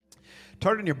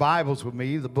Turn in your Bibles with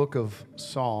me, the book of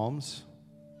Psalms,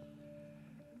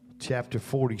 chapter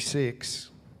 46.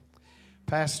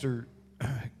 Pastor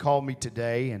called me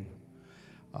today and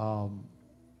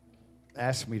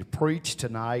asked me to preach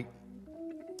tonight.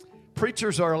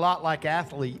 Preachers are a lot like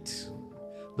athletes.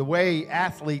 The way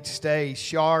athletes stay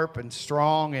sharp and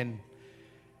strong and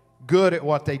good at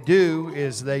what they do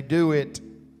is they do it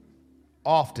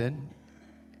often,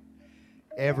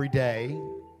 every day.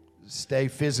 Stay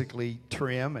physically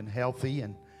trim and healthy.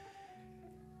 And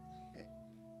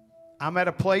I'm at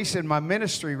a place in my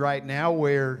ministry right now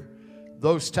where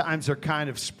those times are kind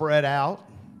of spread out.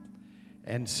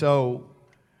 And so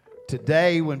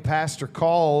today when Pastor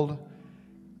called,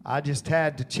 I just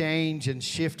had to change and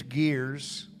shift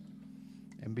gears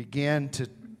and begin to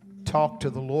talk to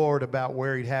the Lord about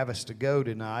where He'd have us to go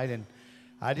tonight. And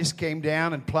I just came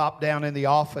down and plopped down in the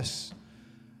office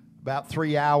about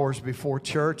 3 hours before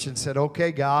church and said,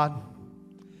 okay, God,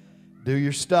 do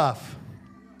your stuff.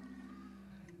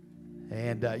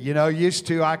 And, used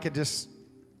to, I could just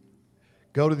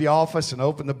go to the office and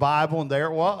open the Bible, and there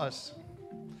it was.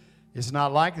 It's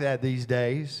not like that these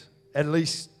days, at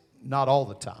least not all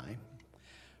the time.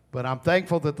 But I'm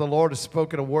thankful that the Lord has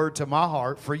spoken a word to my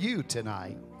heart for you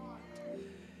tonight.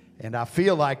 And I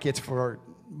feel like it's for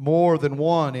more than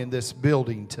one in this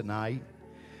building tonight.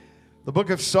 The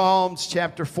book of Psalms,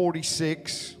 chapter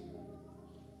 46.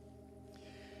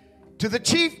 To the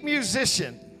chief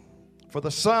musician, for the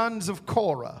sons of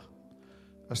Korah,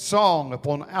 a song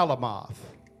upon Alamoth.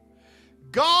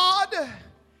 God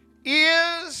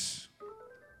is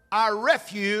our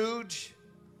refuge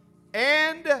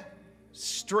and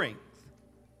strength,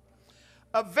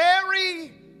 a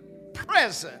very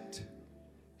present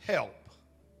help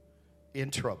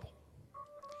in trouble.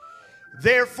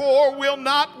 Therefore will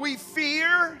not we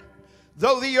fear,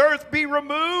 though the earth be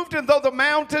removed, and though the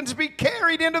mountains be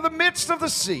carried into the midst of the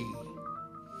sea,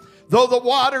 though the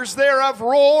waters thereof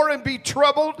roar and be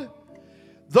troubled,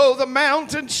 though the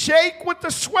mountains shake with the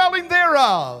swelling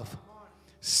thereof.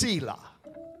 Selah.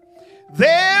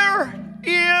 There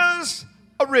is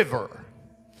a river,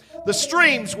 the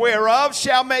streams whereof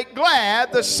shall make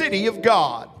glad the city of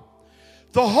God,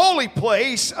 the holy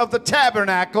place of the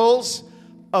tabernacles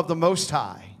of the Most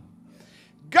High.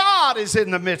 God is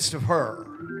in the midst of her.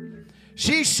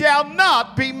 She shall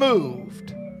not be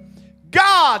moved.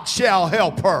 God shall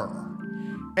help her,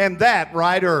 and that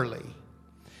right early.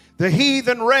 The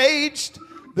heathen raged,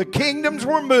 the kingdoms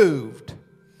were moved.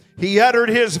 He uttered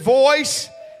his voice,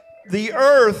 the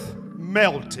earth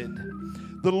melted.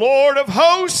 The Lord of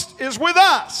hosts is with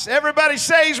us. Everybody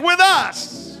says with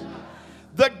us.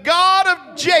 The God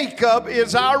of Jacob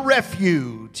is our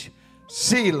refuge.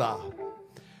 Selah.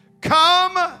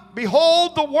 Come,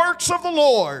 behold the works of the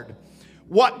Lord,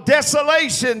 what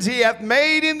desolations He hath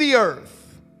made in the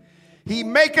earth. He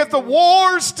maketh the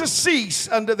wars to cease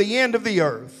unto the end of the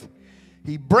earth.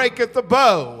 He breaketh the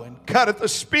bow and cutteth the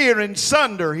spear in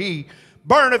sunder. He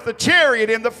burneth the chariot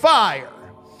in the fire.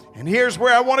 And here's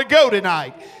where I want to go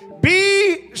tonight.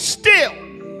 Be still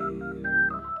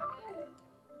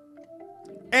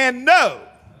and know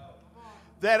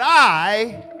that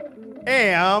I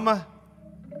am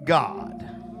God.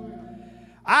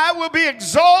 I will be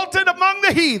exalted among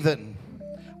the heathen.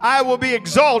 I will be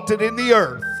exalted in the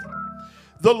earth.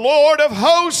 The Lord of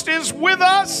hosts is with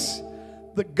us.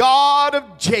 The God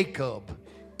of Jacob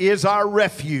is our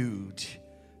refuge.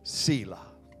 Selah.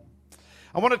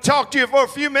 I want to talk to you for a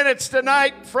few minutes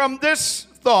tonight from this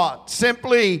thought.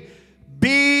 Simply,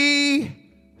 be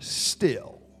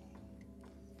still.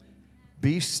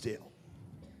 Be still.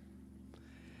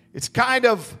 It's kind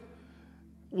of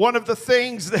one of the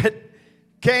things that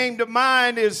came to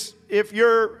mind is if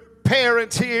your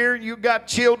parents here, you got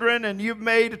children and you've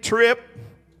made a trip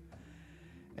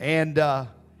and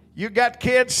you got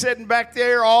kids sitting back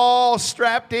there all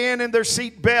strapped in their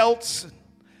seat belts.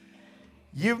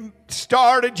 You've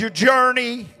started your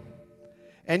journey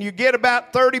and you get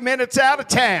about 30 minutes out of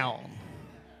town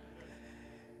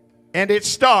and it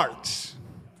starts.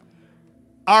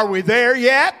 Are we there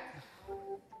yet?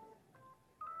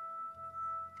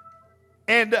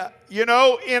 And, in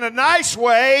a nice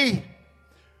way,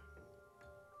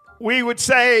 we would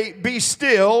say be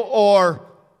still or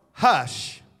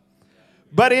hush.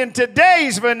 But in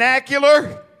today's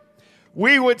vernacular,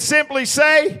 we would simply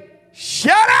say,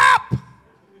 shut up!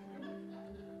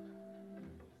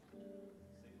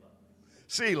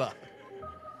 Selah.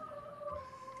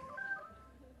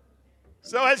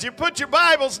 So as you put your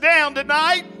Bibles down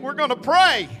tonight, we're going to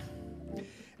pray.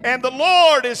 And the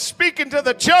Lord is speaking to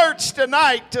the church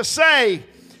tonight to say,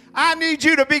 I need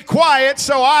you to be quiet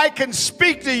so I can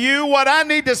speak to you what I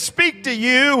need to speak to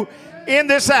you in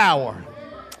this hour.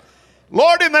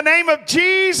 Lord, in the name of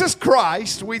Jesus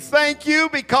Christ, we thank you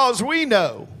because we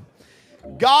know,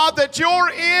 God, that you're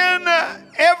in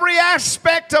every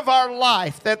aspect of our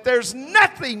life, that there's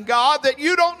nothing, God, that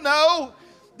you don't know.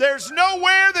 There's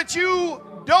nowhere that you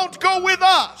don't go with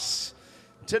us.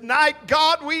 Tonight,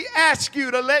 God, we ask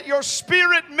you to let your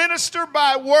Spirit minister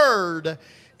by word.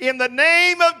 In the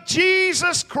name of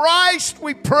Jesus Christ,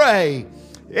 we pray.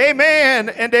 Amen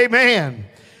and amen.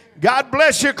 God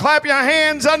bless you. Clap your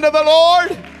hands unto the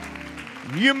Lord.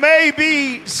 You may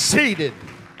be seated.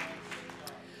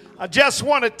 I just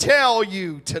want to tell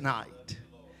you tonight,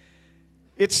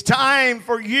 it's time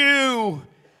for you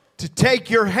to take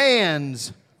your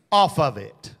hands off of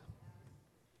it.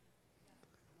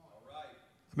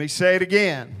 Let me say it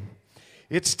again.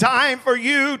 It's time for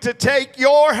you to take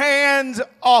your hands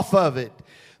off of it.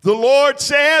 The Lord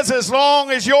says, as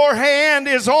long as your hand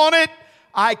is on it,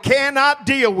 I cannot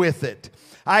deal with it.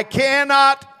 I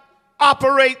cannot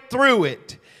operate through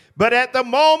it. But at the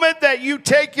moment that you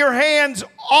take your hands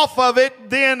off of it,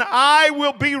 then I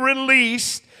will be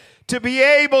released to be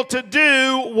able to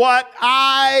do what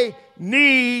I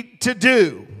need to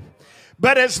do.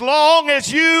 But as long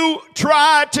as you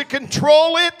try to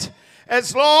control it,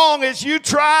 as long as you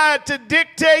try to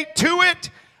dictate to it,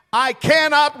 I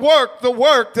cannot work the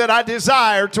work that I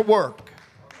desire to work.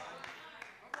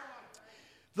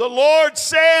 The Lord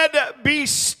said, be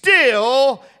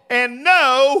still and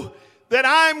know that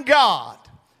I'm God.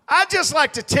 I'd just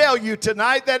like to tell you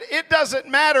tonight that it doesn't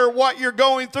matter what you're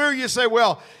going through. You say,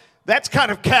 well, that's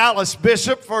kind of callous,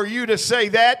 Bishop, for you to say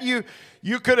that.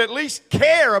 You could at least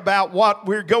care about what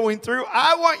we're going through.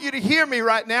 I want you to hear me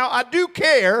right now. I do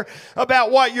care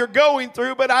about what you're going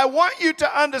through, but I want you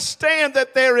to understand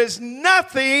that there is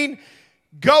nothing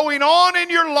going on in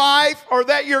your life or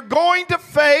that you're going to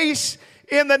face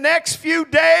in the next few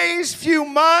days, few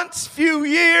months, few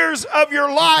years of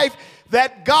your life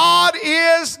that God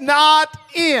is not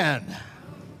in.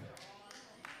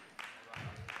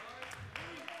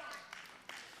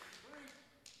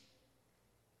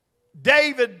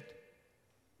 David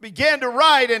began to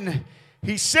write, and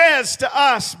he says to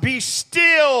us, be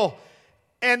still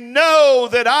and know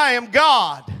that I am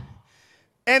God.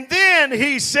 And then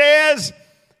he says,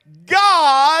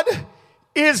 God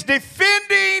is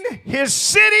defending his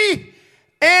city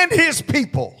and his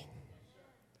people.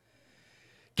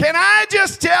 Can I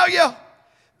just tell you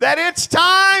that it's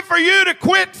time for you to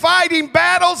quit fighting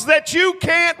battles that you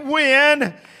can't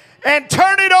win and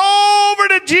turn it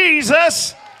over to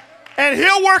Jesus, and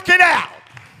he'll work it out.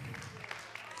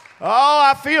 Oh,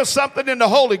 I feel something in the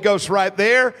Holy Ghost right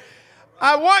there.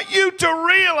 I want you to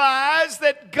realize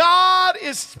that God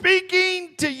is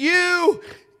speaking to you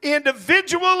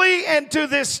individually and to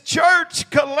this church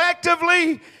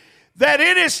collectively, that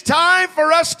it is time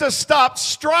for us to stop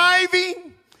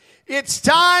striving. It's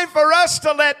time for us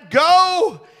to let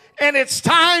go, and it's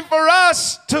time for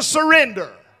us to surrender.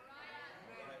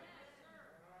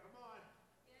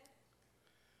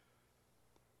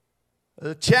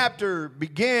 The chapter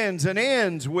begins and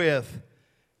ends with,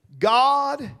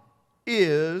 God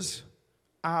is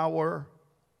our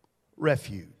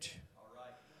refuge.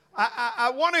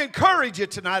 I want to encourage you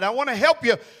tonight. I want to help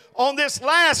you on this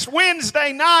last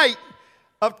Wednesday night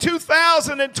of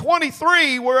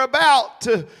 2023. We're about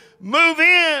to move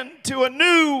into a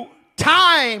new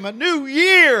time, a new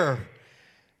year.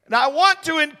 And I want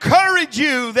to encourage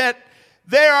you that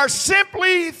there are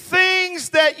simply things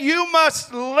that you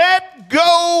must let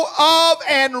go of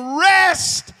and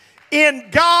rest in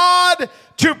God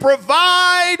to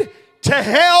provide, to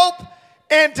help,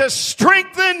 and to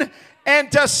strengthen,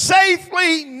 and to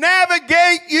safely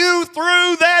navigate you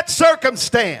through that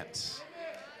circumstance.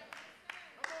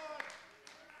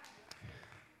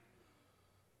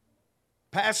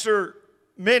 Pastor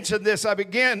mentioned this, I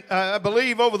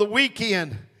believe, over the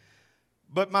weekend,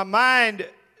 but my mind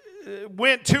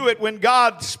went to it when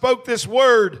God spoke this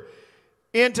word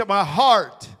into my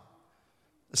heart.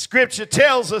 The scripture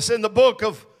tells us in the book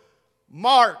of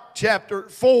Mark chapter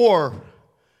 4,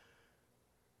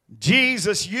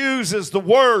 Jesus uses the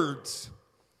words,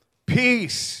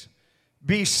 peace,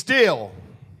 be still.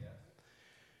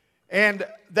 And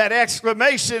that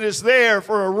exclamation is there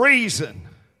for a reason.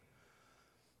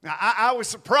 Now, I was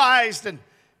surprised and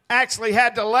actually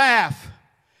had to laugh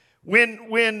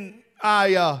when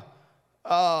I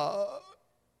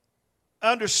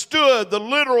understood the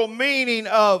literal meaning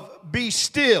of be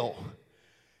still.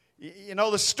 You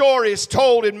know, the story is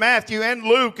told in Matthew and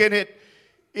Luke, and it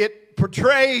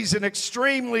portrays an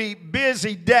extremely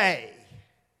busy day.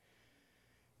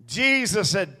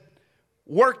 Jesus had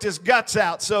worked his guts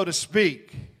out, so to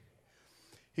speak.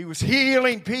 He was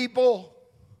healing people.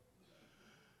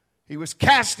 He was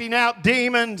casting out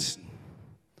demons.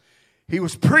 He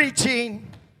was preaching.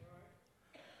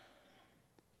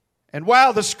 And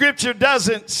while the scripture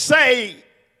doesn't say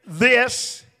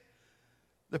this,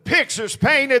 the picture's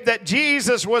painted that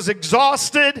Jesus was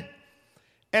exhausted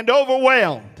and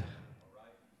overwhelmed.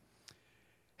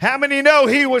 How many know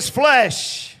he was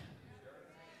flesh?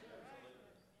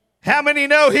 How many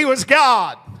know he was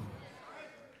God?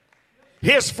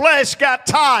 His flesh got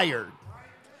tired.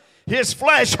 His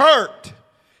flesh hurt.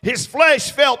 His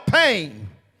flesh felt pain.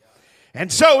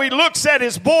 And so he looks at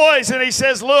his boys and he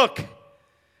says, look,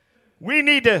 we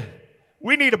need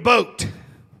a boat.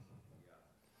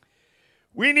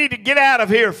 We need to get out of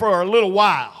here for a little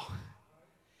while.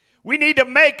 We need to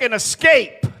make an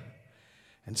escape.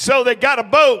 And so they got a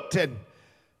boat, and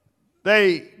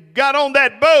they got on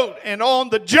that boat, and on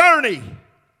the journey,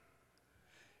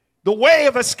 the way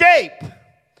of escape,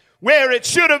 where it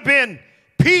should have been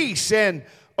peace and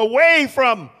away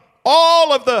from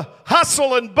all of the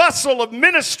hustle and bustle of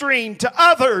ministering to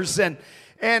others and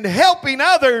helping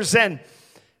others and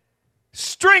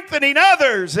strengthening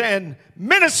others and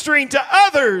ministering to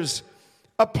others,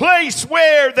 a place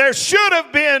where there should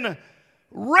have been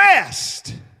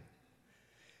rest.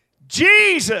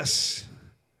 Jesus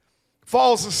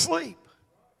falls asleep.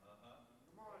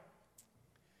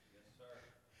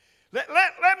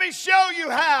 Let me show you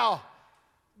how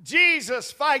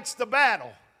Jesus fights the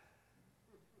battle.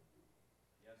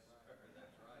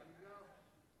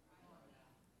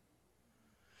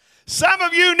 Some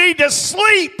of you need to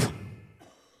sleep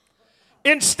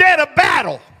instead of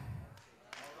battle.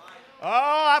 Oh,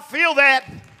 I feel that.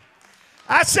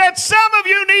 I said some of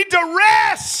you need to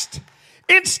rest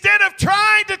instead of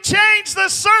trying to change the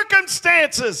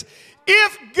circumstances.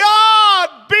 If God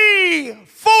be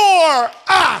for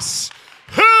us,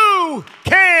 who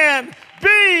can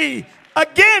be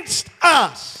against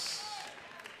us?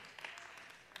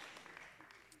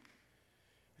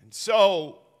 And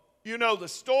so, you know the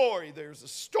story. There's a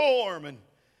storm, and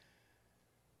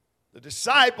the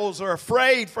disciples are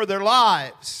afraid for their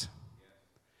lives.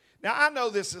 Now, I know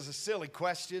this is a silly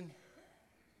question.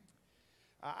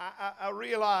 I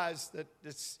realize that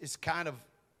it's kind of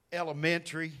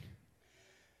elementary.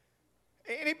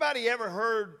 Anybody ever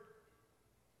heard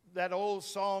that old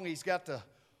song, he's got the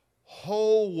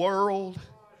whole world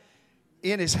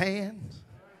in his hands?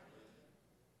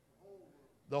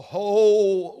 The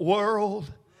whole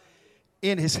world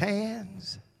in his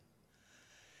hands.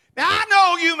 Now, I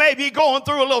know you may be going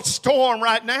through a little storm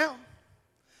right now.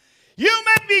 You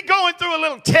may be going through a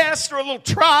little test or a little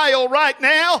trial right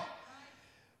now.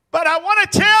 But I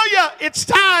want to tell you, it's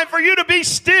time for you to be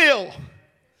still.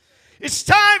 It's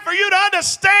time for you to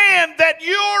understand that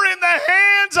you're in the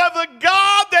hands of the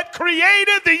God that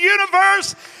created the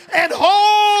universe and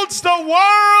holds the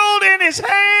world in his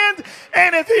hand.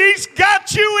 And if he's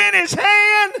got you in his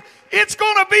hand, it's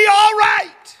going to be all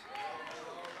right.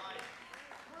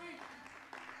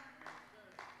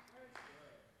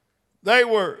 They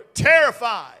were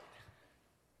terrified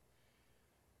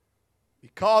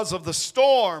because of the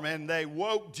storm, and they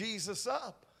woke Jesus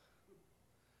up.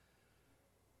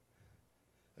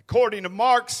 According to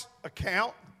Mark's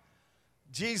account,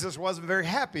 Jesus wasn't very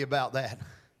happy about that.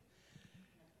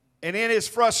 And in his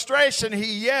frustration,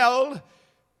 he yelled,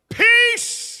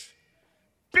 "Peace,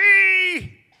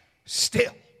 be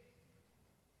still."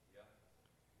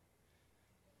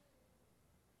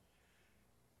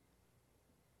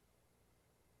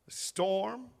 The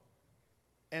storm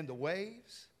and the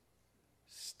waves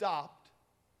stopped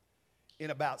in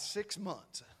about 6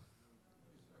 months.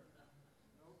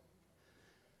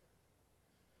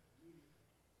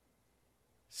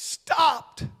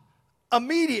 Stopped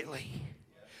immediately.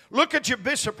 Look at your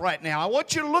bishop right now. I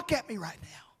want you to look at me right now.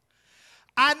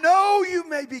 I know you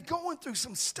may be going through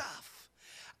some stuff.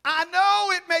 I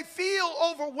know it may feel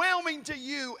overwhelming to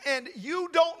you and you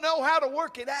don't know how to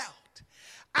work it out.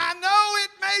 I know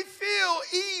it may feel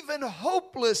even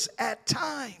hopeless at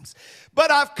times.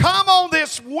 But I've come on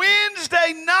this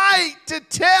Wednesday night to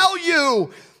tell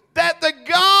you that the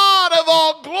God of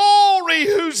all glory,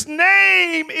 whose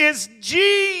name is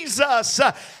Jesus,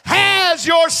 has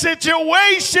your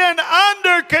situation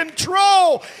under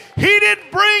control. He didn't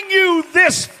bring you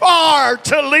this far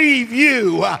to leave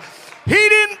you. He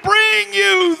didn't bring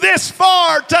you this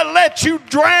far to let you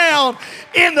drown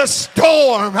in the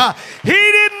storm. He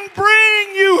didn't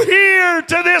bring you here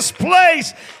to this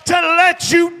place to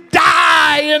let you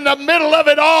die in the middle of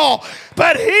it all.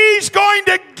 But He's going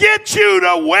to get you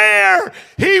to where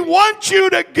He wants you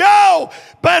to go.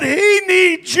 But He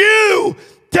needs you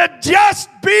to just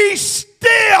be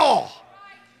still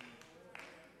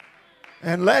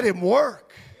and let Him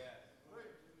work.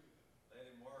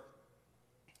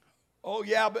 Oh,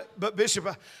 yeah, but Bishop,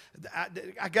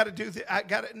 I got to do this.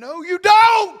 No, you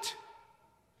don't.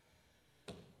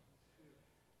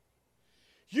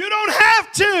 You don't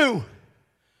have to,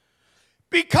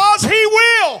 because He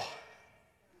will.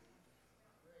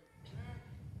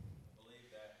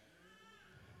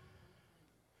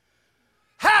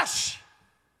 Hush.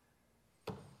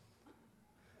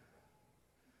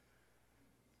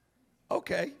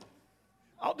 Okay,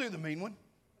 I'll do the mean one.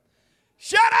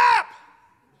 Shut up.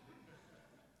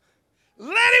 Let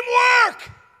Him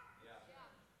work.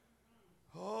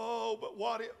 Oh, but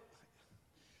what if?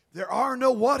 There are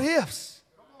no what ifs.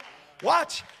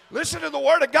 Watch. Listen to the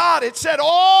Word of God. It said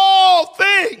all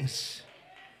things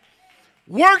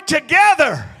work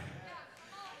together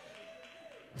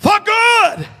for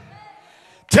good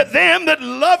to them that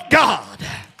love God.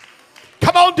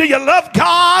 Come on, do you love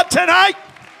God tonight?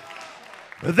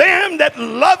 Them that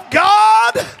love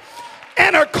God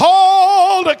and are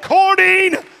called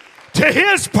according to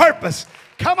His purpose.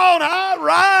 Come on, I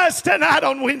rise tonight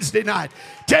on Wednesday night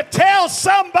to tell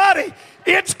somebody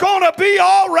it's going to be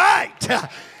all right.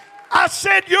 I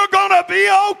said you're going to be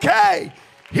okay.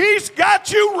 He's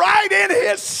got you right in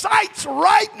His sights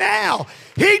right now.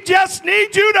 He just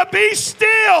needs you to be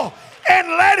still and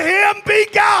let Him be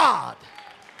God.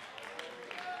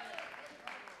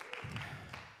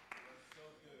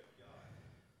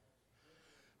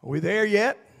 Are we there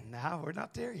yet? No, we're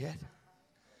not there yet.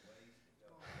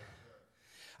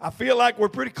 I feel like we're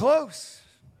pretty close,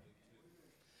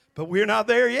 but we're not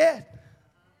there yet.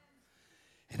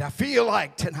 And I feel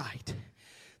like tonight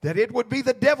that it would be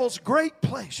the devil's great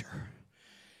pleasure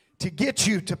to get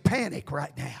you to panic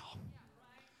right now.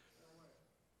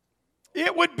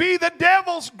 It would be the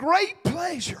devil's great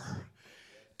pleasure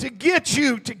to get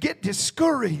you to get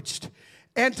discouraged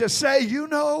and to say, you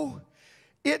know,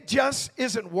 it just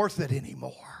isn't worth it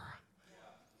anymore.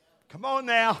 Come on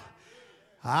now.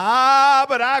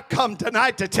 But I've come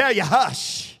tonight to tell you,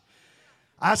 hush.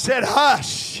 I said,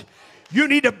 hush. You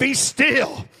need to be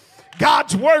still.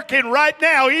 God's working right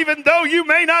now, even though you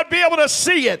may not be able to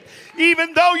see it,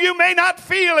 even though you may not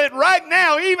feel it right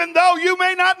now, even though you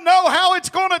may not know how it's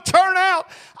going to turn out.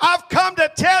 I've come to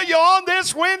tell you on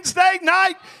this Wednesday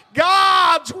night,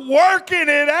 God's working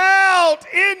it out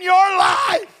in your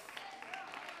life.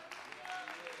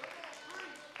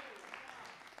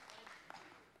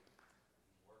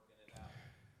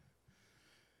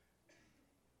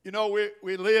 You know,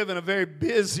 we live in a very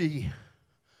busy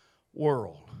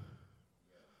world.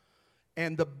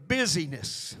 And the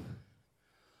busyness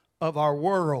of our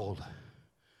world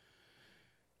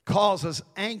causes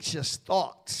anxious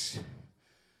thoughts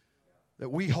that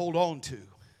we hold on to.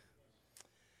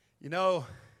 You know,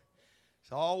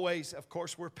 it's always, of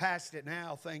course, we're past it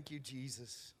now. Thank you,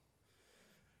 Jesus.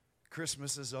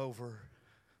 Christmas is over.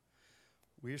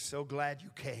 We're so glad you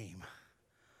came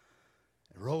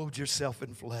and robed yourself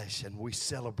in flesh, and we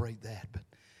celebrate that. But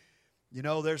you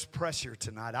know, there's pressure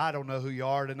tonight. I don't know who you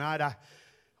are tonight.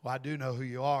 I do know who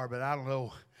you are, but I don't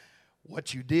know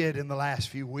what you did in the last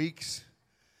few weeks.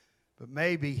 But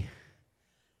maybe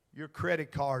your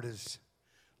credit card is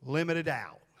limited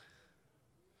out.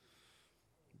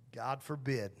 God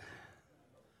forbid.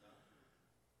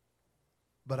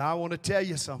 But I want to tell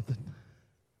you something.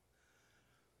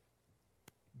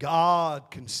 God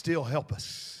can still help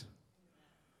us.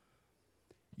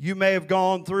 You may have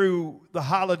gone through the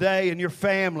holiday and your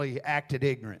family acted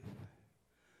ignorant.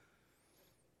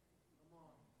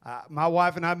 My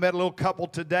wife and I met a little couple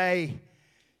today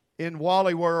in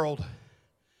Wally World.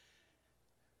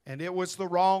 And it was the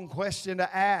wrong question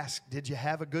to ask. Did you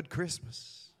have a good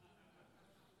Christmas?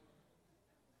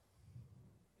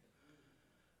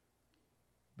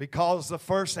 Because the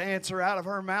first answer out of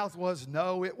her mouth was,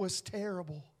 no, it was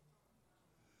terrible.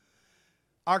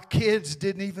 Our kids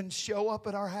didn't even show up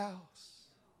at our house.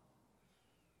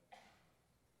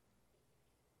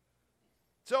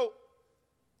 So,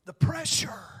 the pressure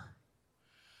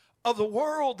of the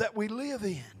world that we live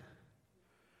in,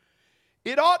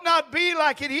 it ought not be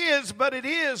like it is, but it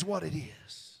is what it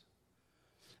is.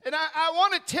 And I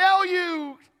want to tell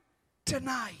you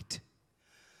tonight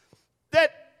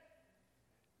that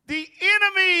the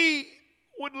enemy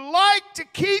would like to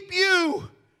keep you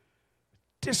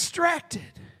distracted.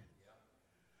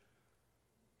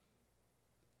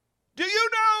 Do you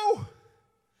know?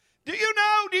 Do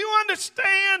you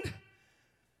understand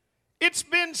It's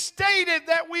been stated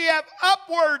that we have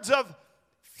upwards of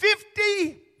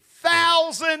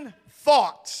 50,000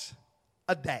 thoughts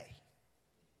a day.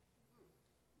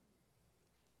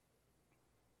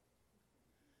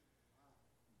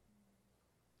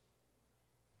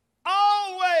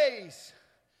 Always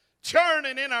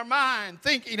churning in our mind,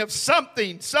 thinking of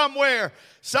something, somewhere,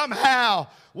 somehow.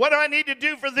 What do I need to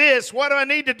do for this? What do I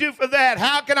need to do for that?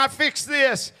 How can I fix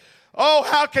this? Oh,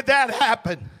 how could that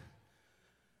happen?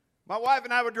 My wife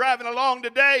and I were driving along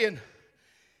today,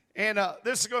 and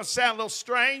this is going to sound a little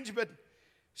strange, but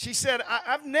she said,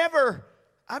 I've never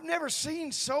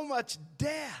seen so much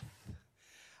death.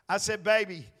 I said,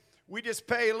 baby, we just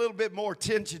pay a little bit more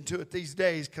attention to it these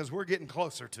days because we're getting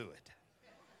closer to it.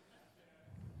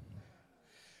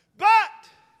 But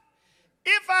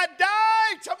if I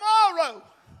die tomorrow,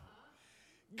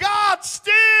 God's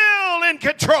still in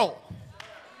control.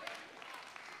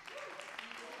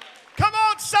 Come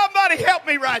on, somebody help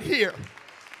me right here.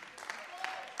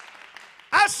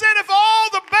 I said if all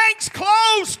the banks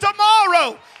close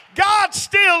tomorrow, God's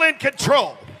still in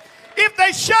control. If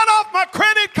they shut off my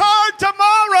credit card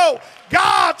tomorrow,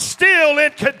 God's still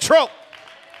in control.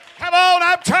 Come on,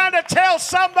 I'm trying to tell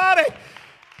somebody,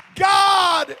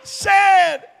 God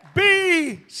said,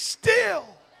 be still.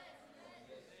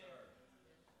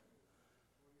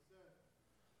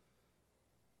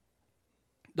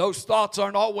 Those thoughts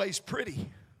aren't always pretty.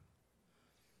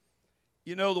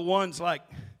 You know, the ones like,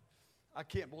 I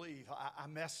can't believe I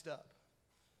messed up.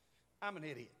 I'm an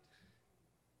idiot.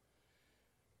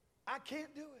 I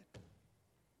can't do it.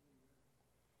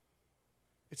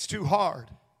 It's too hard.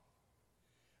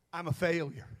 I'm a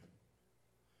failure.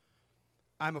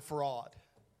 I'm a fraud.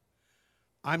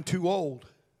 I'm too old.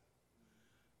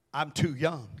 I'm too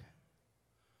young.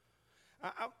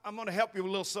 I'm going to help you with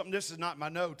a little something. This is not my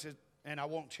notes, and I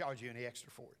won't charge you any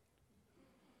extra for it.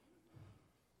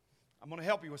 I'm going to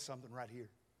help you with something right here.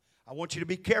 I want you to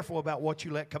be careful about what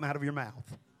you let come out of your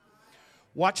mouth.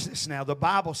 Watch this now. The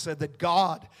Bible said that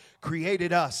God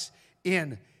created us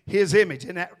in His image.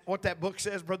 Isn't that what that book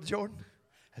says, Brother Jordan?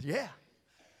 Yeah.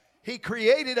 He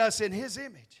created us in His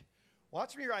image.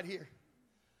 Watch me right here.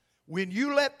 When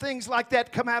you let things like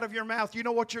that come out of your mouth, you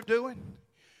know what you're doing?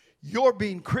 You're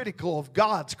being critical of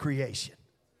God's creation.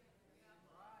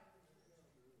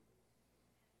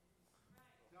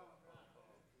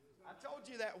 I told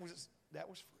you that was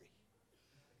free.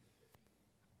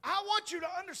 I want you to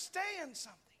understand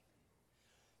something.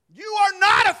 You are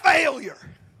not a failure.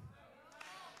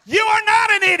 You are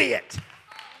not an idiot.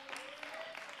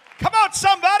 Come on,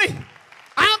 somebody.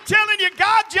 I'm telling you,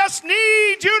 God just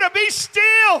needs you to be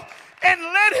still and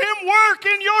let Him work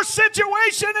in your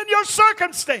situation and your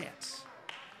circumstance.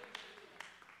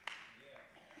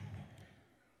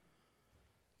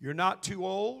 You're not too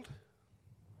old,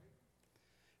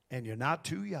 and you're not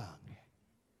too young.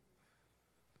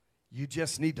 You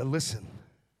just need to listen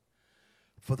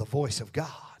for the voice of God.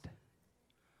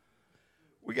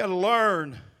 We got to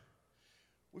learn.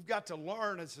 We've got to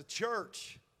learn as a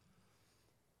church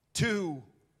to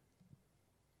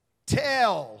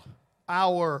tell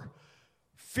our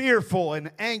fearful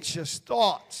and anxious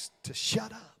thoughts to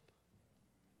shut up.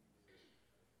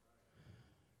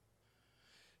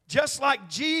 Just like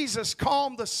Jesus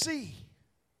calmed the sea,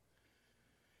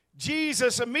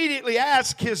 Jesus immediately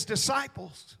asked His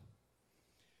disciples,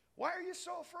 why are you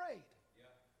so afraid?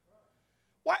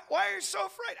 Why are you so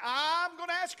afraid? I'm going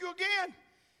to ask you again.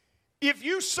 If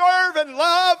you serve and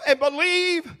love and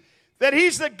believe that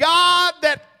He's the God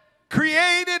that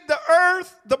created the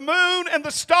earth, the moon, and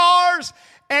the stars,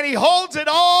 and He holds it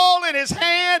all in His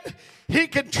hand, He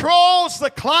controls the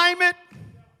climate.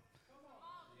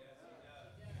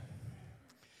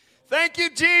 Thank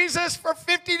you, Jesus, for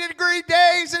 50-degree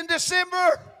days in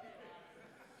December.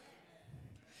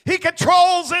 He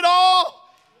controls it all.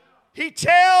 He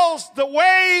tells the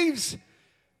waves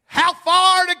how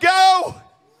far to go.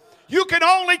 You can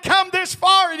only come this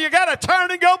far and you got to turn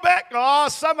and go back. Oh,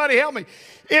 somebody help me.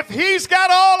 If He's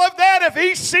got all of that, if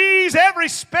He sees every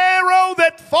sparrow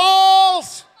that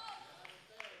falls,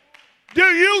 do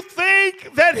you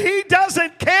think that He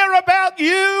doesn't care about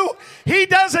you? He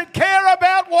doesn't care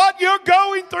about what you're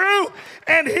going through,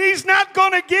 and He's not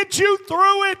going to get you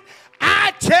through it.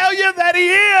 I tell you that He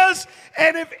is,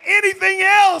 and if anything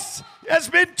else has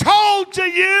been told to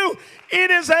you,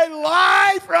 it is a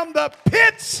lie from the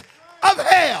pits of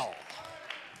hell.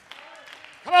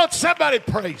 Come on, somebody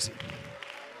praise Him.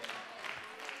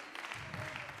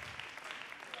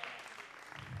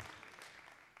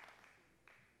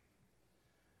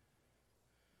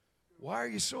 Why are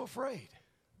you so afraid?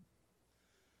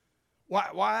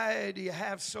 Why do you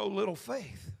have so little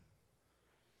faith?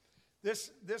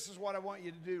 This is what I want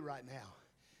you to do right now.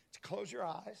 To close your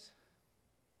eyes.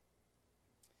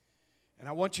 And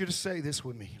I want you to say this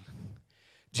with me.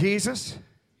 Jesus,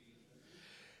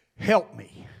 help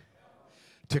me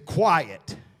to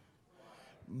quiet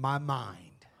my mind.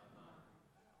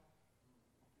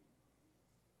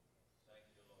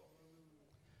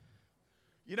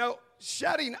 You know,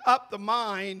 shutting up the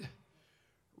mind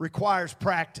requires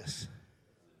practice.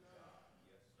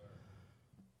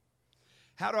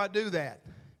 How do I do that?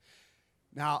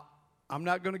 Now, I'm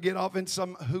not going to get off in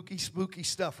some hooky, spooky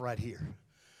stuff right here,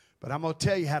 but I'm going to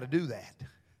tell you how to do that.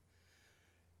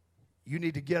 You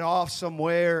need to get off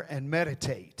somewhere and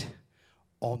meditate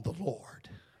on the Lord.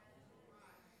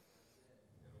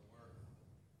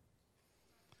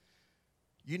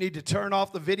 You need to turn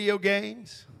off the video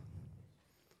games.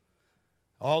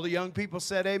 All the young people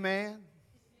said amen.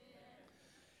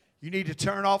 You need to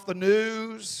turn off the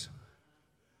news.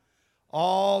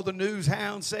 All the news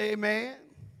hounds say amen.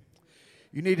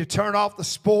 You need to turn off the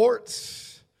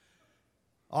sports.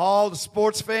 All the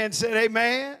sports fans said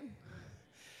amen.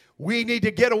 We need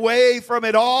to get away from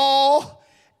it all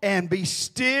and be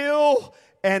still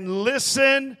and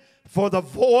listen for the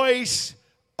voice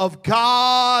of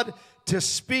God to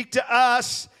speak to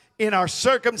us in our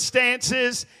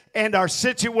circumstances and our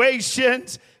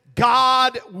situations.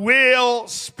 God will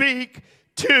speak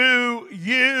to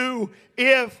you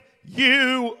if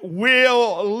you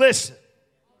will listen.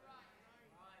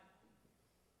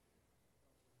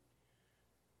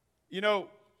 You know,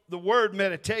 the word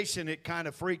meditation, it kind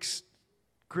of freaks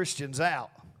Christians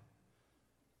out.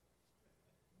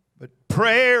 But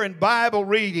prayer and Bible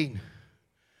reading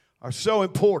are so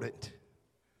important.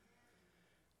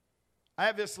 I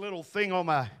have this little thing on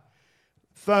my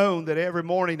phone that every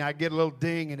morning I get a little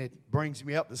ding and it brings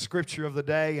me up the scripture of the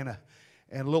day and a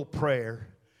little prayer.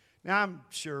 Now, I'm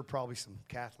sure probably some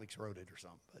Catholics wrote it or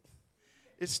something, but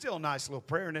it's still a nice little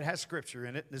prayer, and it has scripture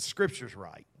in it, and the scripture's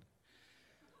right.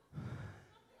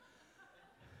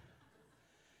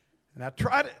 And I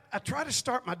try to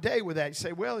start my day with that. You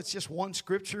say, well, it's just one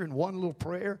scripture and one little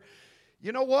prayer.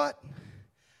 You know what?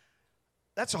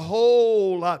 That's a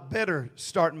whole lot better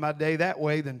starting my day that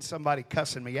way than somebody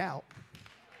cussing me out.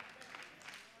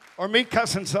 Or me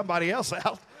cussing somebody else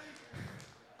out.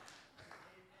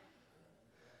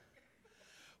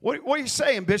 What are you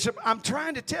saying, Bishop? I'm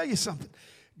trying to tell you something.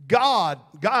 God,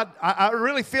 I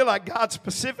really feel like God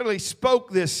specifically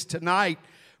spoke this tonight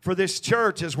for this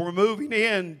church as we're moving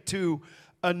into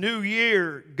a new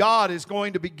year. God is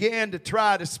going to begin to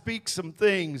try to speak some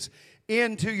things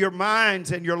into your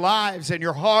minds and your lives and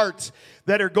your hearts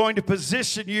that are going to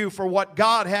position you for what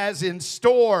God has in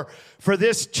store for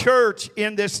this church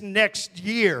in this next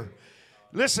year.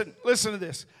 Listen to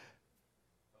this.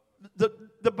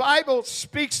 The Bible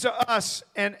speaks to us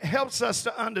and helps us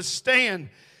to understand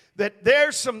that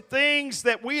there's some things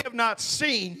that we have not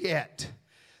seen yet.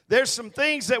 There's some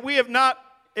things that we have not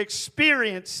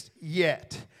experienced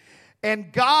yet.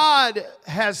 And God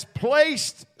has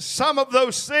placed some of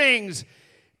those things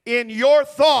in your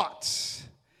thoughts.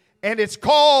 And it's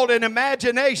called an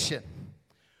imagination.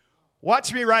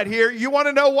 Watch me right here. You want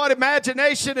to know what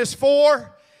imagination is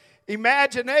for?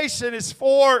 Imagination is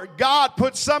for God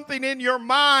puts something in your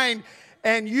mind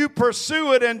and you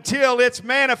pursue it until it's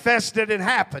manifested and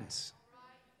happens.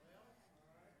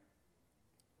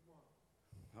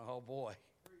 Oh boy.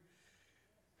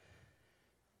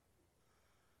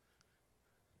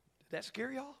 Did that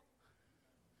scare y'all?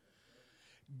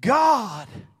 God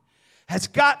has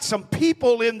got some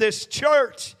people in this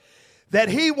church that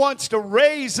He wants to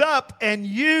raise up and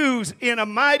use in a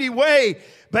mighty way,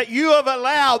 but you have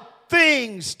allowed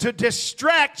things to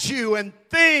distract you and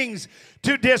things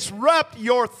to disrupt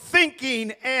your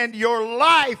thinking and your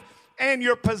life and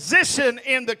your position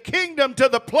in the kingdom to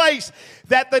the place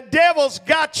that the devil's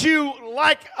got you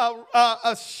like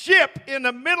a ship in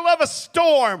the middle of a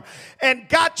storm and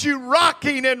got you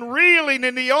rocking and reeling,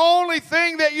 and the only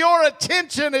thing that your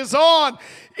attention is on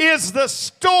is the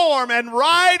storm, and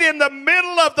right in the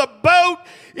middle of the boat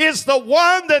is the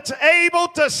one that's able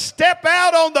to step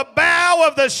out on the bow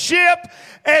of the ship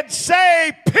and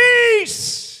say,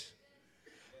 peace,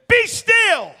 be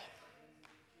still.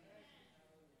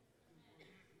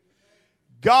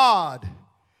 God,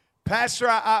 Pastor,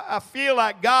 I feel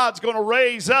like God's going to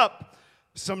raise up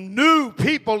some new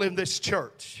people in this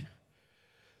church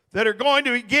that are going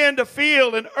to begin to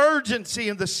feel an urgency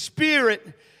in the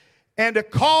Spirit and a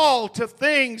call to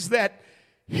things that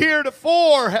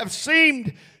heretofore have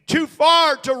seemed too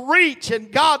far to reach.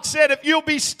 And God said, if you'll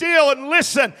be still and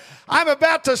listen, I'm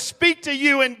about to speak to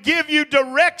you and give you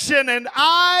direction, and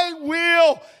I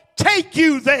will take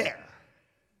you there.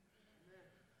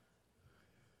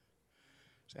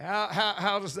 So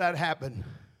how does that happen?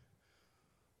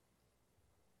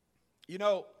 You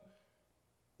know,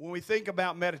 when we think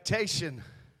about meditation,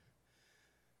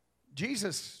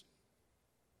 Jesus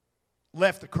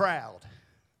left the crowd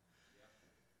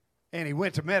and he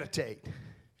went to meditate.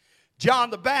 John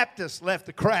the Baptist left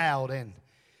the crowd and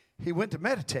he went to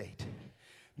meditate.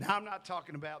 Now, I'm not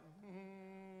talking about,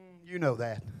 you know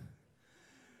that.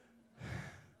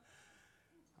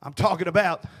 I'm talking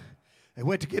about they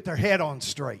went to get their head on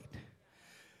straight.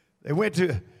 They went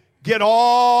to get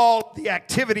all the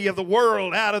activity of the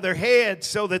world out of their heads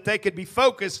so that they could be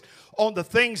focused on the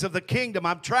things of the kingdom.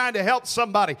 I'm trying to help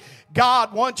somebody.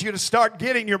 God wants you to start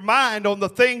getting your mind on the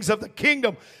things of the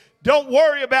kingdom. Don't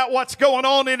worry about what's going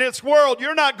on in this world.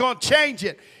 You're not going to change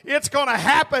it. It's going to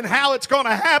happen how it's going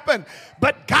to happen.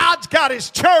 But God's got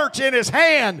His church in His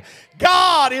hand.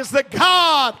 God is the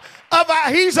God of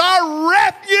He's our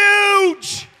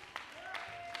refuge.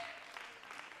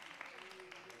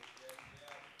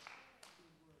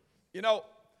 You know,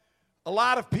 a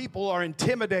lot of people are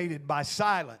intimidated by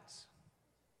silence.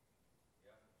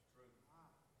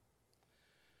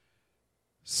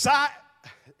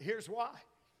 Here's why.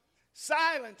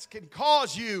 Silence can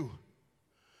cause you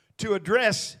to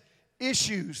address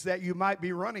issues that you might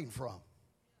be running from.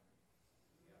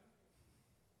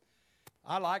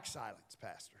 I like silence,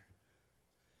 Pastor.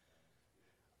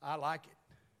 I like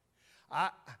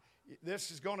it.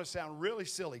 This is going to sound really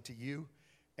silly to you,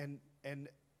 and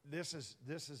this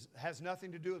has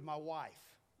nothing to do with my wife.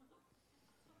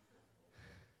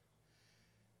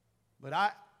 But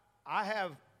I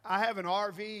have an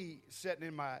RV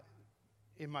sitting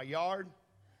in my yard,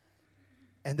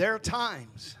 and there are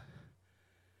times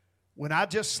when I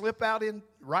just slip out in.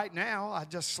 Right now, I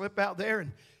just slip out there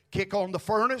and kick on the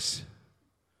furnace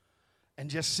and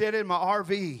just sit in my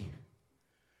RV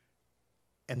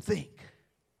and think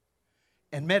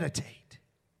and meditate.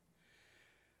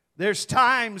 There's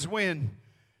times when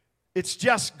it's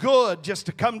just good just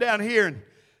to come down here and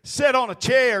sit on a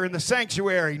chair in the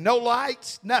sanctuary. No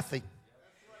lights, nothing.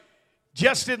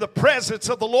 Just in the presence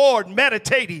of the Lord,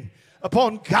 meditating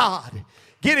upon God.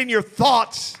 Getting your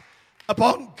thoughts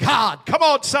upon God. Come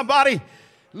on, somebody.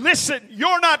 Listen,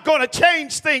 you're not going to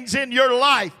change things in your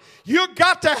life. You've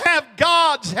got to have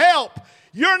God's help.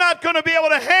 You're not going to be able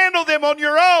to handle them on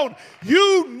your own.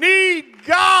 You need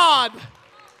God.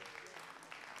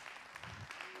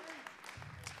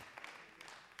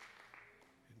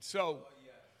 So,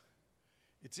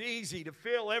 it's easy to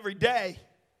fill every day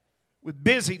with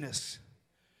busyness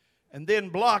and then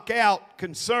block out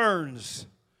concerns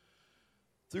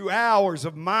through hours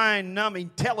of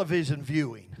mind-numbing television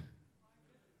viewing,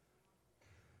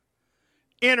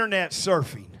 internet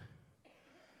surfing,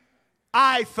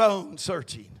 iPhone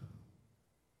searching.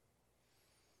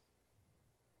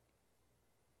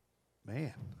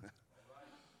 Man.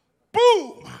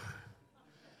 Boom!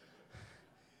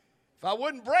 If I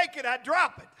wouldn't break it, I'd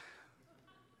drop it.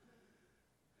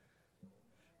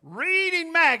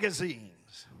 Reading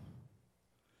magazines.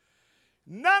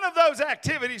 None of those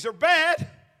activities are bad.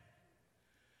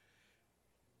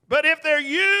 But if they're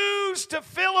used to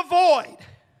fill a void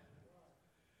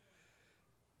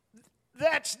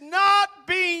that's not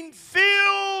being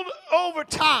filled over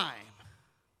time,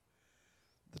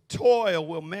 the toil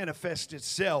will manifest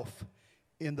itself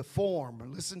in the form,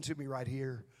 listen to me right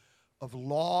here, of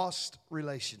lost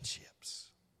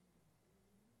relationships.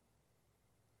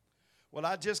 Well,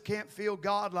 I just can't feel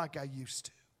God like I used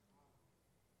to.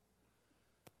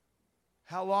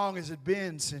 How long has it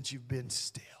been since you've been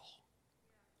still?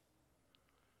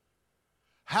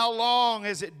 How long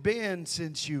has it been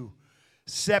since you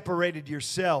separated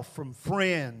yourself from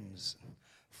friends,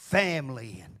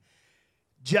 family, and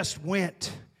just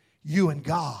went, you and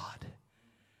God,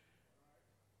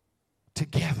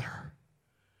 together?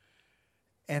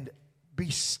 And be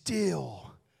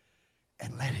still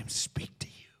and let Him speak to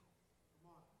you.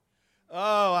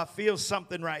 Oh, I feel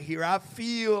something right here. I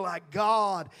feel like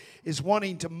God is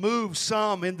wanting to move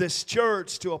some in this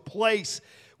church to a place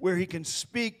where He can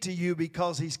speak to you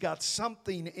because He's got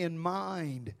something in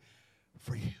mind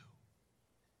for you.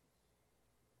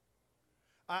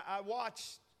 I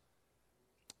watch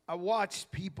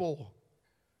people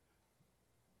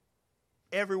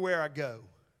everywhere I go.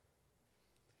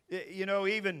 You know,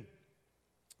 even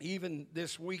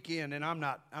this weekend, and I'm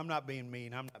not being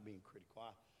mean, I'm not being critical.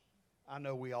 I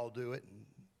know we all do it, and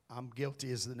I'm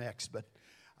guilty as the next. But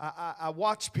I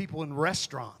watch people in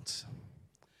restaurants.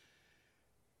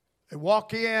 They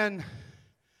walk in,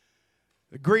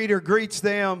 the greeter greets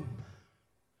them.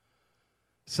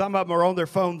 Some of them are on their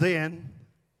phone then.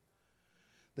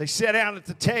 They sit down at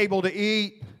the table to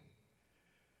eat.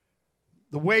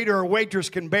 The waiter or waitress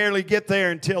can barely get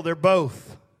there until they're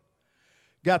both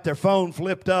got their phone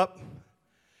flipped up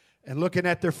and looking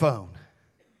at their phone.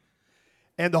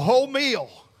 And the whole meal,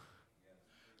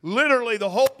 literally the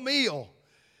whole meal,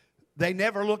 they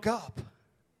never look up.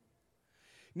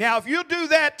 Now, if you do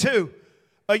that to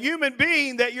a human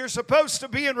being that you're supposed to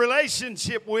be in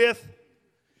relationship with,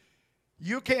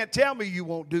 you can't tell me you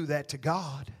won't do that to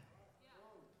God.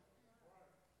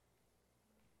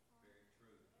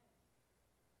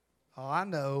 Oh, I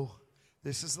know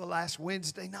this is the last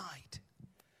Wednesday night.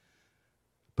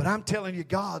 But I'm telling you,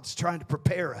 God's trying to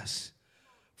prepare us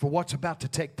for what's about to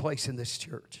take place in this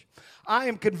church. I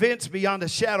am convinced beyond a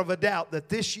shadow of a doubt that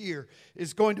this year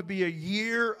is going to be a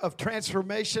year of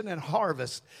transformation and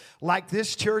harvest like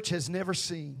this church has never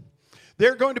seen.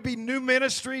 There are going to be new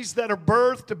ministries that are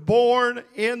birthed and born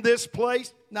in this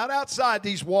place, not outside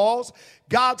these walls.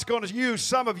 God's going to use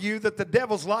some of you that the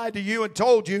devil's lied to you and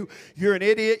told you you're an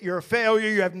idiot, you're a failure,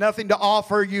 you have nothing to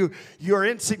offer, you're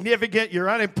insignificant, you're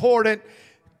unimportant.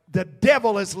 The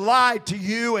devil has lied to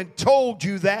you and told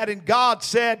you that, and God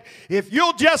said, if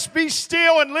you'll just be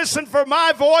still and listen for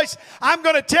my voice, I'm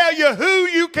going to tell you who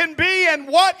you can be and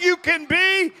what you can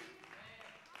be.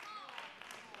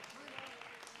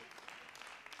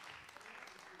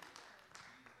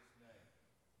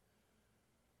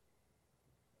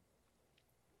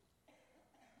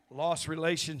 Lost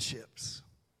relationships,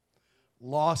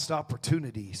 lost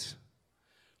opportunities,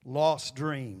 lost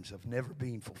dreams of never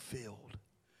being fulfilled.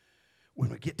 When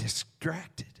we get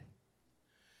distracted.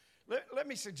 Let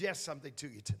me suggest something to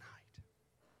you tonight.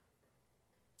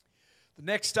 The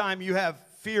next time you have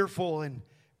fearful and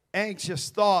anxious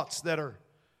thoughts that are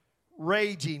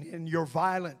raging in your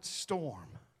violent storm,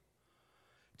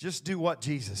 just do what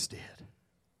Jesus did.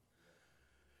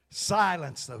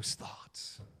 Silence those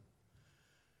thoughts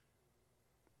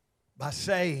by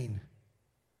saying,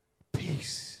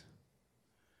 peace,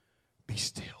 be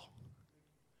still.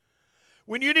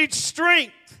 When you need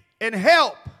strength and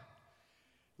help,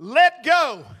 let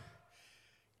go.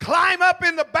 Climb up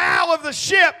in the bow of the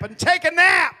ship and take a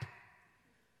nap.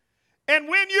 And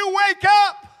when you wake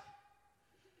up,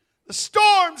 the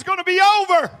storm's going to be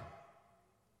over.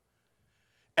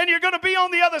 And you're going to be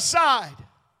on the other side.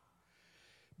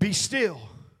 Be still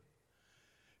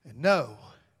and know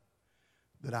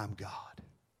that I'm God.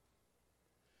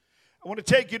 I want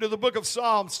to take you to the book of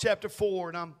Psalms chapter 4,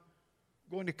 and I'm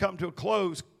going to come to a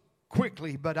close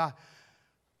quickly, but I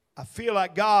feel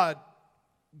like God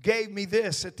gave me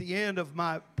this at the end of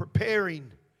my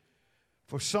preparing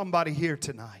for somebody here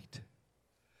tonight.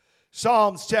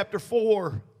 Psalms chapter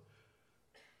 4,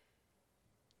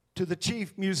 to the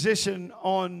chief musician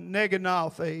on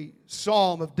Neganoth, a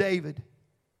psalm of David.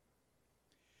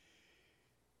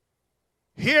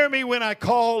 Hear me when I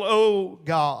call, O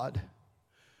God.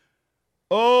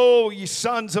 Oh, ye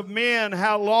sons of men,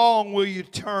 how long will you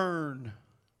turn?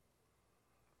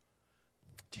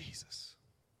 Jesus.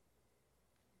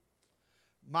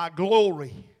 My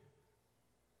glory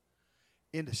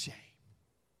into shame.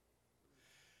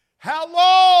 How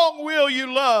long will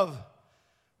you love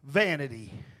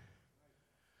vanity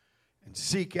and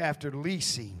seek after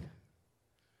leasing?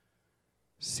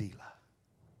 Selah.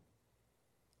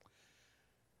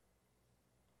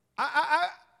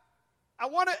 I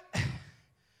want to...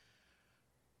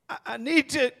 I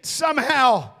need to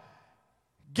somehow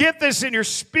get this in your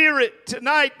spirit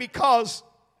tonight, because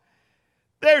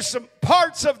there's some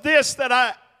parts of this that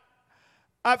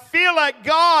I feel like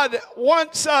God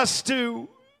wants us to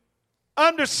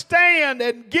understand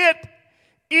and get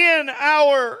in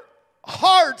our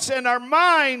hearts and our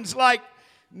minds like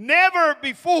never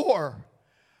before.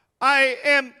 I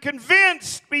am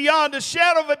convinced beyond a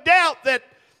shadow of a doubt that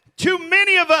too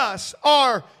many of us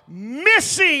are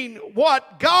missing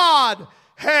what God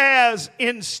has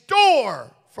in store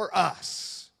for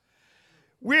us.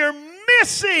 We're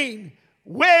missing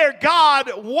where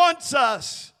God wants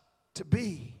us to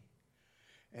be.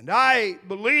 And I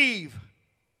believe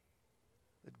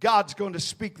that God's going to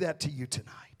speak that to you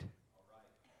tonight.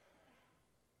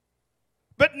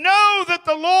 But know that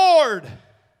the Lord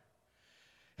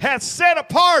hath set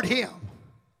apart him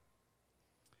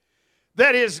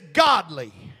that is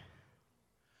godly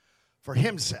for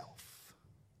himself.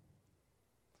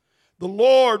 The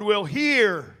Lord will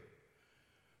hear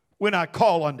when I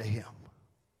call unto him.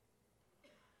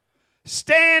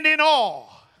 Stand in awe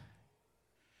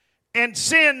and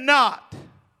sin not.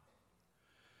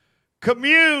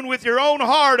 Commune with your own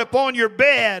heart upon your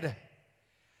bed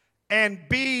and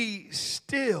be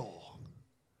still.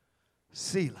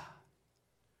 Selah.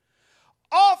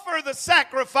 Offer the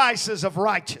sacrifices of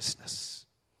righteousness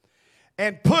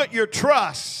and put your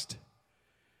trust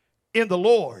in the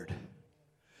Lord.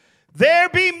 There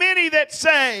be many that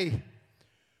say,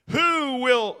 who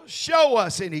will show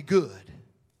us any good?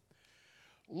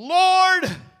 Lord,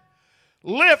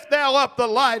 lift thou up the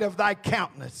light of thy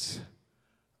countenance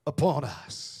upon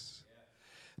us.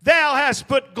 Thou hast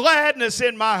put gladness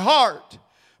in my heart,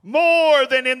 more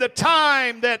than in the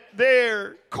time that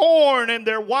their corn and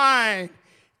their wine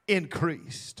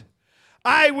increased.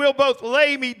 I will both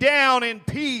lay me down in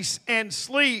peace and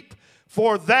sleep,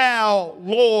 for thou,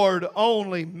 Lord,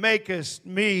 only makest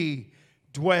me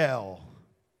dwell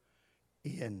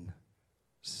in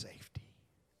safety.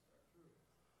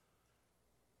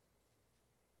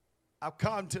 I've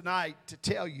come tonight to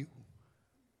tell you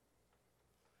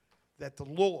that the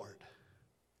Lord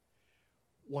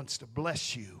wants to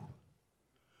bless you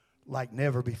like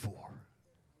never before.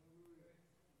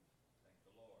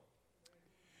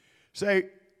 Say,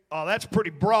 oh, that's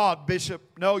pretty broad, Bishop.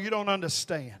 No, you don't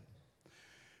understand.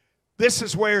 This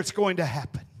is where it's going to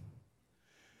happen.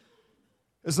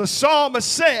 As the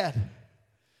psalmist said,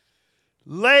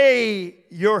 lay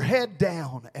your head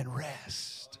down and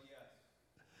rest.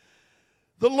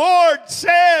 The Lord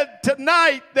said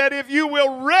tonight that if you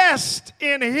will rest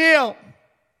in Him,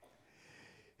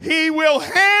 He will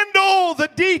handle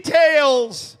the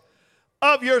details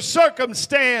of your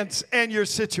circumstance and your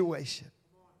situation.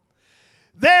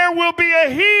 There will be a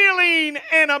healing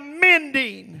and a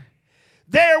mending.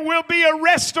 There will be a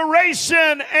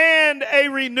restoration and a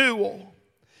renewal.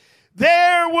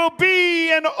 There will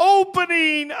be an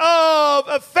opening of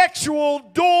effectual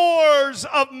doors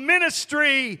of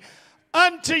ministry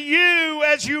unto you.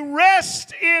 As you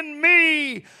rest in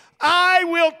me, I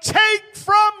will take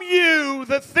from you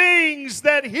the things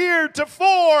that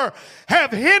heretofore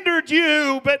have hindered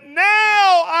you, but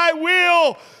now I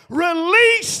will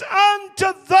release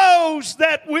unto those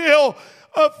that will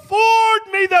afford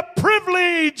me the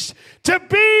privilege to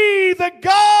be the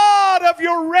God of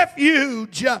your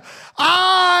refuge.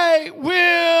 I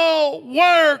will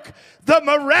work the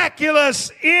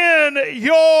miraculous in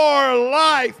your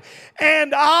life,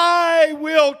 and I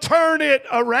will turn it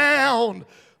around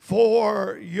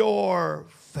for your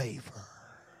favor.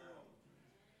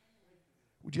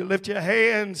 Would you lift your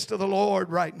hands to the Lord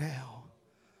right now?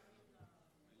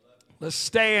 Let's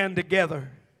stand together.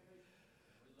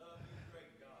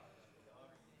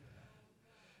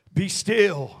 Be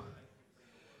still.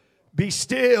 Be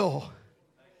still.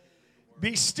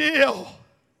 Be still.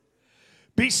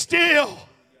 Be still.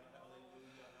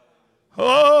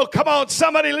 Oh, come on,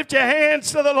 somebody lift your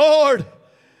hands to the Lord.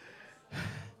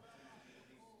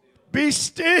 Be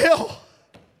still.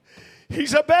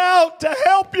 He's about to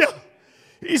help you.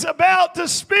 He's about to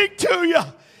speak to you.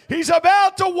 He's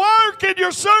about to work in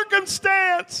your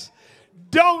circumstance.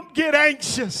 Don't get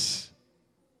anxious.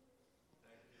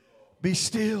 Be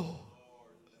still.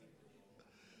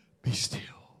 Be still.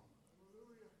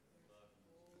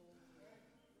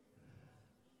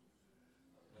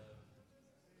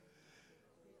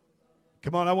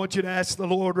 Come on, I want you to ask the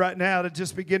Lord right now to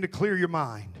just begin to clear your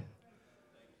mind.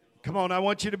 Come on, I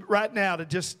want you to right now to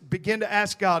just begin to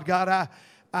ask God, God, I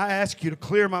ask you to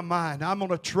clear my mind. I'm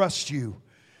going to trust you.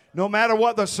 No matter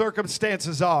what the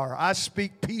circumstances are, I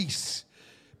speak peace.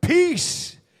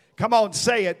 Peace. Come on,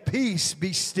 say it. Peace,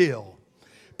 be still.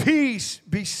 Peace,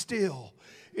 be still.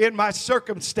 In my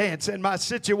circumstance, in my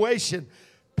situation,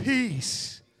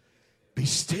 peace, be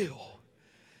still.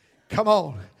 Come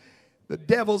on. The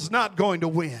devil's not going to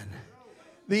win.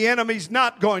 The enemy's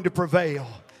not going to prevail.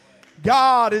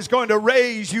 God is going to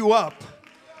raise you up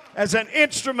as an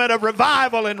instrument of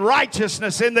revival and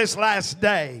righteousness in this last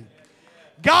day.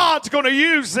 God's going to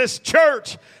use this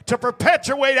church to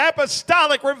perpetuate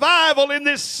apostolic revival in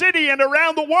this city and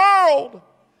around the world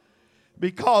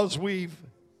because we've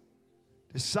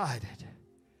decided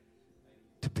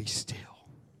to be still.